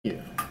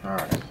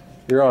Alright.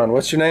 You're on.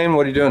 What's your name?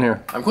 What are you doing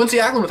here? I'm Quincy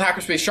Acklen with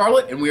Hackerspace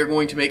Charlotte, and we are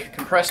going to make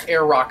compressed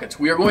air rockets.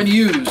 We are going to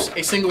use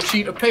a single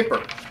sheet of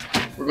paper.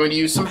 We're going to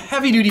use some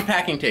heavy-duty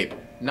packing tape,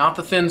 not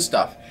the thin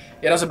stuff.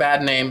 It has a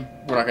bad name.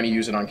 We're not going to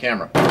use it on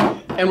camera.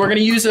 And we're going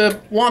to use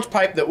a launch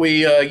pipe that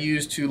we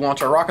use to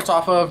launch our rockets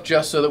off of,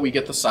 just so that we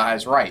get the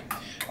size right.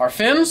 Our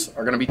fins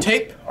are going to be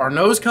tape. Our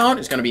nose cone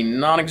is going to be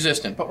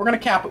non-existent, but we're going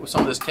to cap it with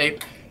some of this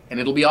tape, and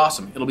it'll be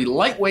awesome. It'll be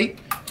lightweight.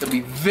 It'll be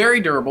very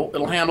durable.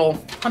 It'll handle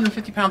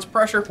 150 pounds of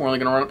pressure. We're only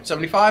going to run up to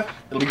 75.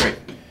 It'll be great.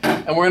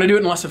 And we're going to do it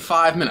in less than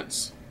 5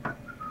 minutes. All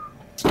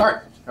right,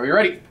 are you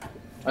ready?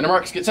 On your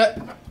marks, get set.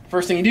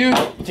 First thing you do,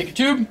 you take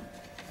your tube,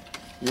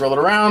 you roll it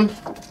around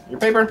your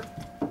paper.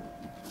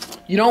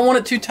 You don't want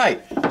it too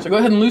tight, so go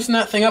ahead and loosen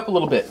that thing up a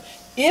little bit.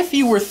 If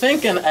you were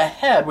thinking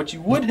ahead, what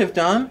you would have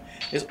done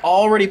is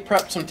already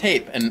prepped some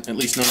tape and at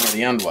least know where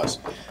the end was.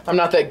 I'm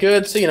not that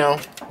good, so you know,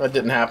 that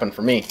didn't happen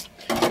for me.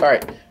 All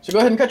right, so go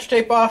ahead and cut your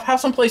tape off.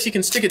 Have some place you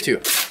can stick it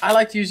to. I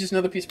like to use just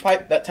another piece of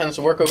pipe. That tends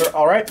to work over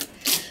all right.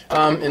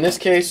 In this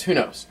case, who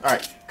knows? All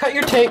right, cut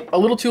your tape a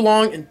little too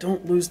long and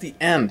don't lose the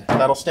end.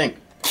 That'll stink.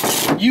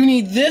 You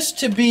need this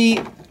to be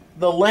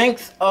the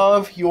length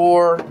of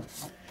your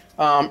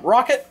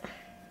rocket,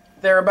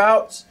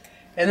 thereabouts,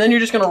 and then you're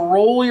just going to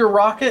roll your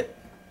rocket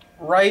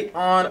right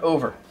on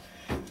over.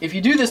 If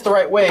you do this the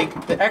right way,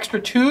 the extra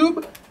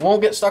tube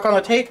won't get stuck on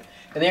the tape,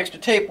 and the extra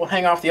tape will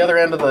hang off the other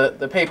end of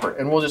the paper,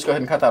 and we'll just go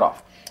ahead and cut that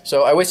off.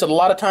 So I wasted a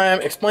lot of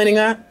time explaining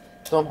that.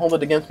 Don't hold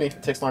it against me if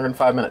it takes longer than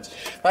 5 minutes.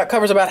 That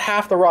covers about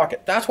half the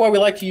rocket. That's why we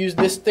like to use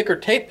this thicker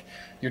tape.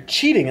 You're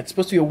cheating. It's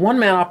supposed to be a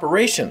one-man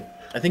operation.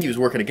 I think he was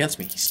working against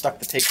me. He stuck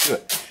the tape to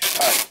it.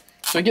 All right,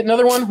 so we get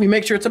another one. We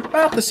make sure it's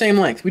about the same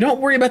length. We don't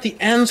worry about the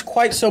ends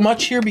quite so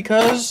much here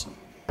because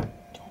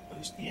don't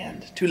lose the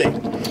end. Too late.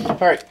 All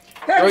right,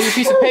 throw your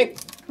piece of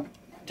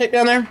tape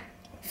down there.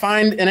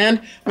 Find an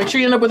end. Make sure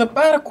you end up with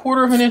about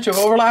 1/4 inch of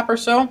overlap or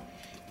so.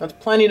 That's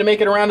plenty to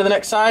make it around to the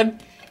next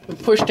side. And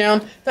push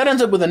down. That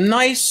ends up with a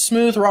nice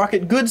smooth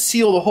rocket. Good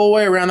seal the whole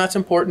way around. That's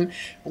important.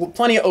 With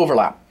plenty of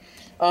overlap.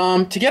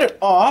 To get it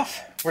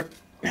off,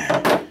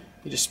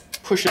 you just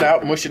push it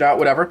out, mush it out,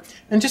 whatever,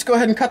 and just go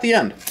ahead and cut the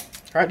end.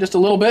 All right, just a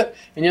little bit,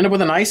 and you end up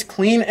with a nice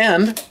clean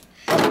end.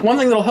 One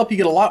thing that'll help you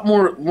get a lot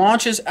more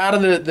launches out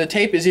of the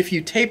tape is if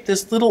you tape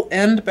this little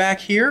end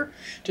back here,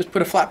 just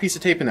put a flat piece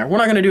of tape in there. We're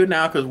not going to do it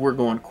now because we're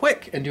going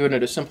quick and doing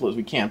it as simple as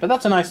we can, but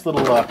that's a nice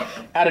little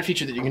added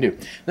feature that you can do.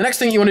 The next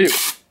thing you want to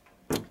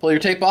do, pull your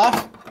tape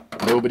off.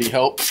 Nobody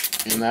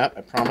helped in that,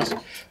 I promise.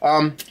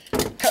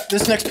 Cut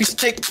this next piece of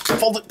tape,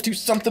 fold it, do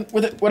something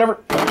with it, whatever.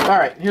 All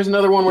right, here's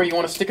another one where you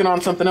want to stick it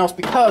on something else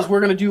because we're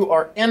going to do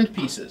our end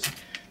pieces.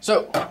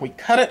 So we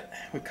cut it,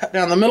 we cut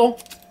down the middle,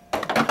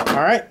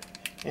 all right,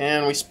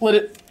 and we split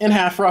it in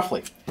half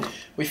roughly.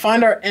 We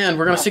find our end,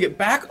 we're going to stick it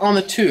back on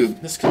the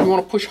tube. This is because we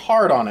want to push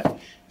hard on it.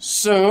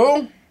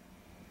 So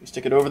we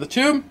stick it over the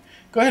tube.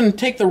 Go ahead and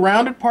take the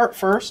rounded part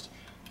first,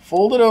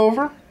 fold it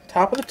over,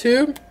 top of the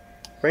tube,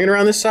 bring it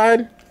around this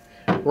side,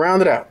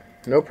 round it out.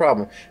 No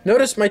problem.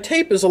 Notice my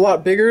tape is a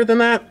lot bigger than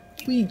that.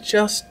 We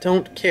just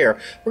don't care.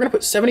 We're going to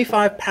put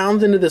 75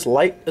 pounds into this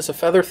light as a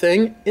feather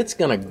thing. It's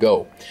going to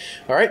go.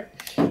 All right.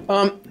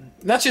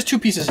 That's just 2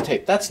 pieces of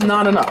tape. That's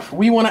not enough.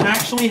 We want to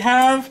actually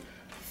have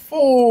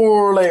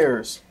 4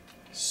 layers.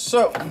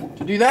 So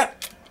to do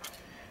that,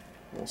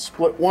 we'll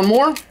split one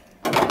more.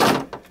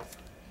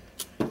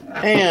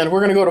 And we're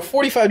going to go to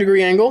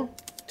 45-degree angle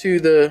to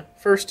the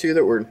first 2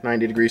 that were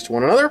 90 degrees to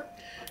one another.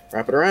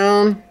 Wrap it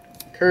around,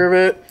 curve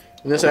it.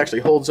 And this actually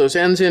holds those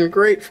ends in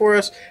great for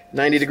us.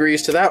 90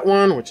 degrees to that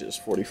one, which is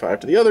 45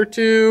 to the other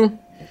 2.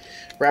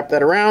 Wrap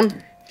that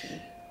around.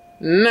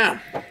 Now,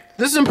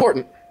 this is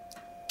important.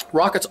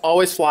 Rockets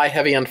always fly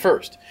heavy end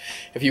first.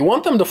 If you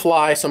want them to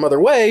fly some other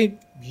way,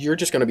 you're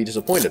just going to be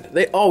disappointed.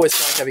 They always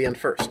fly heavy end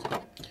first.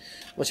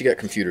 Unless you got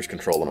computers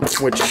controlling them,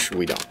 which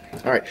we don't.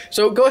 All right,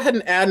 so go ahead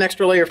and add an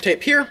extra layer of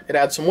tape here. It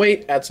adds some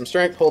weight, adds some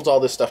strength, holds all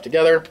this stuff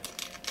together.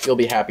 You'll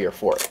be happier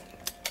for it.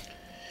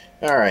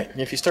 All right,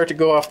 if you start to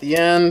go off the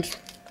end,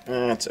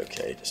 that's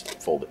okay.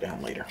 Just fold it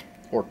down later,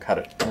 or cut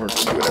it, or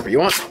do whatever you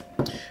want.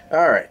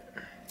 All right.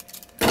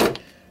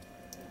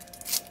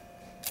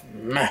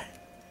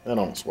 That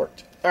almost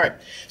worked. All right,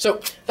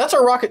 so that's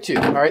our rocket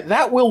tube. All right,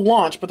 that will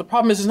launch, but the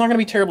problem is it's not going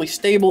to be terribly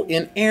stable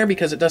in air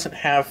because it doesn't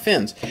have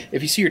fins.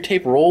 If you see your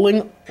tape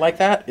rolling like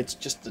that, it's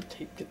just the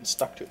tape getting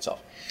stuck to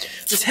itself.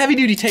 This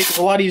heavy-duty tape is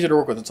a lot easier to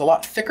work with. It's a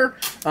lot thicker,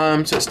 so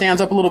it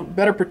stands up a little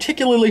better,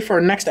 particularly for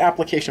our next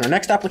application. Our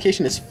next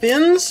application is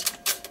fins.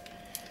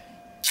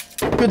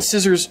 Good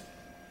scissors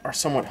are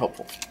somewhat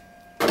helpful.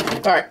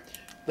 All right,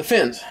 the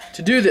fins.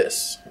 To do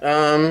this,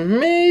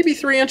 maybe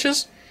 3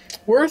 inches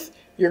worth.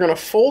 You're going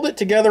to fold it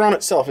together on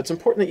itself. It's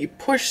important that you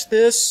push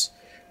this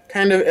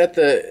kind of at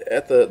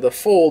the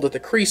fold, at the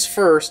crease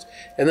first,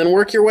 and then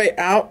work your way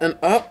out and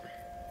up.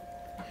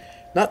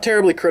 Not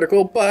terribly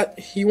critical,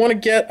 but you want to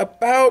get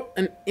about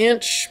 1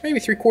 inch, maybe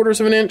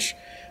 3/4 of an inch,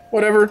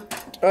 whatever,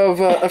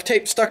 of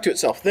tape stuck to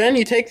itself. Then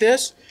you take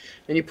this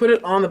and you put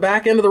it on the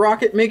back end of the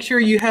rocket. Make sure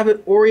you have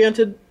it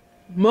oriented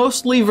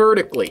mostly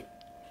vertically.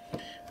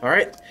 All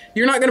right?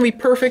 You're not going to be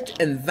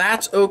perfect, and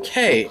that's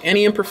okay.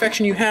 Any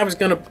imperfection you have is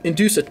going to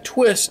induce a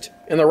twist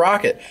in the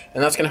rocket,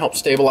 and that's going to help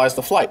stabilize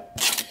the flight.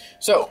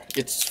 So,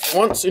 it's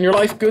once in your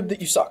life good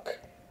that you suck.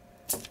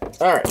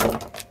 All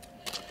right.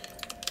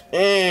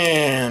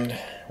 And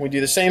we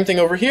do the same thing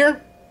over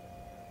here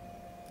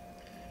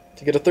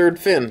to get a third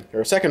fin,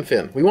 or a second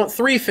fin. We want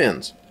 3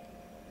 fins.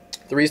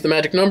 3 is the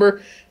magic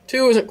number.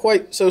 2 isn't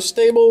quite so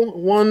stable.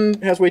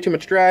 1 has way too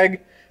much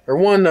drag, or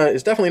 1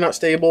 is definitely not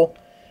stable.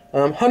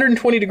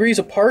 120 degrees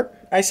apart,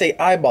 I say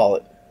eyeball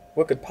it.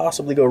 What could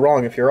possibly go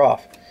wrong if you're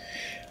off?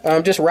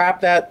 Just wrap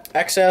that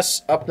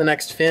excess up the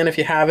next fin if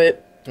you have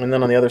it, and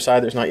then on the other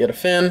side there's not yet a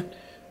fin.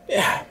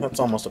 Yeah, that's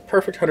almost a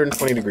perfect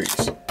 120 degrees.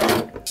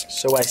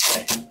 So I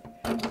say.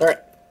 Alright,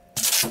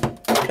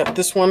 cut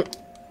this one.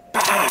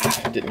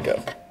 Ah, didn't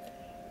go.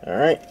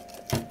 Alright,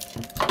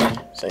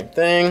 same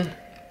thing.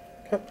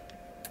 Cut.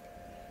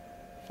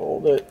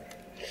 Fold it.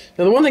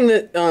 Now the one thing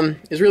that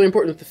is really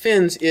important with the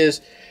fins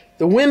is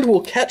the wind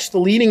will catch the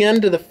leading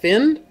end of the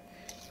fin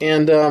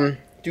and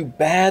do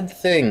bad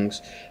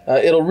things.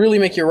 It'll really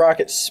make your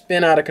rocket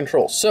spin out of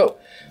control. So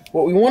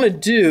what we want to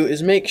do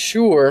is make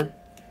sure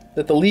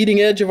that the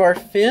leading edge of our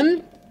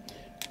fin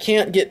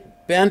can't get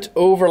bent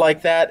over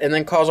like that and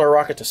then cause our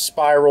rocket to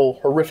spiral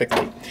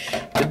horrifically.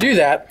 To do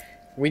that,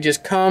 we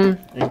just come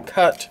and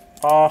cut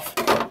off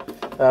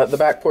the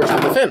back portion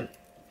of the fin.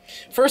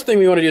 First thing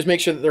we want to do is make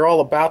sure that they're all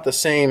about the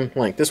same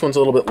length. This one's a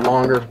little bit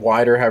longer,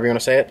 wider, however you want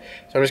to say it.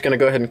 So I'm just going to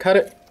go ahead and cut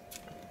it.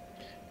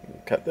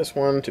 Cut this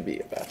one to be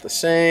about the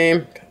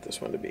same. Cut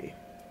this one to be,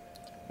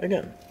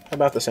 again,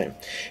 about the same.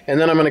 And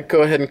then I'm going to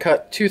go ahead and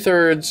cut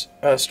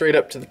 2/3 straight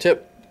up to the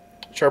tip.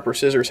 Sharper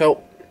scissors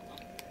help.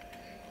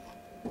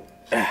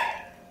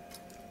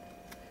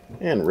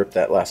 And rip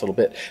that last little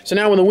bit. So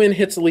now when the wind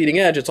hits the leading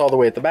edge, it's all the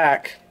way at the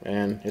back,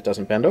 and it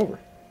doesn't bend over,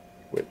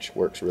 which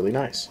works really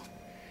nice.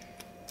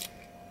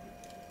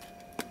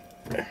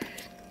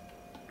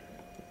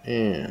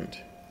 And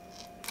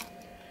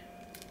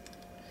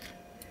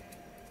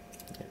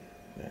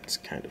that's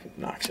kind of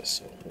obnoxious,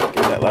 so we'll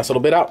get that last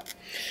little bit out.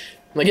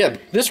 And again,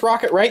 this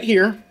rocket right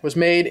here was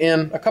made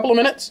in a couple of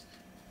minutes.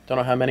 Don't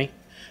know how many.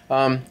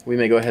 We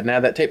may go ahead and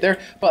add that tape there,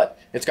 but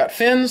it's got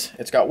fins,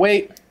 it's got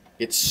weight,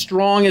 it's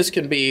strong as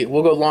can be.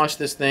 We'll go launch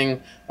this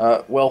thing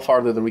well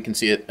farther than we can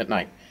see it at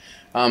night.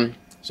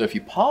 So if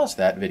you pause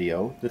that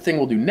video, the thing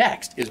we'll do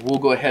next is we'll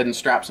go ahead and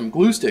strap some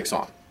glue sticks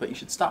on. But you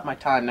should stop my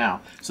time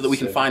now so that we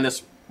can find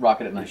this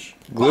rocket at night.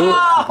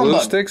 Glue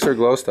sticks or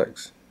glow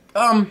sticks?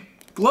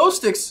 Glow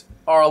sticks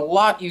are a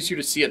lot easier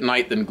to see at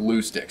night than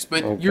glue sticks,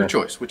 but your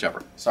choice,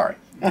 whichever. Sorry.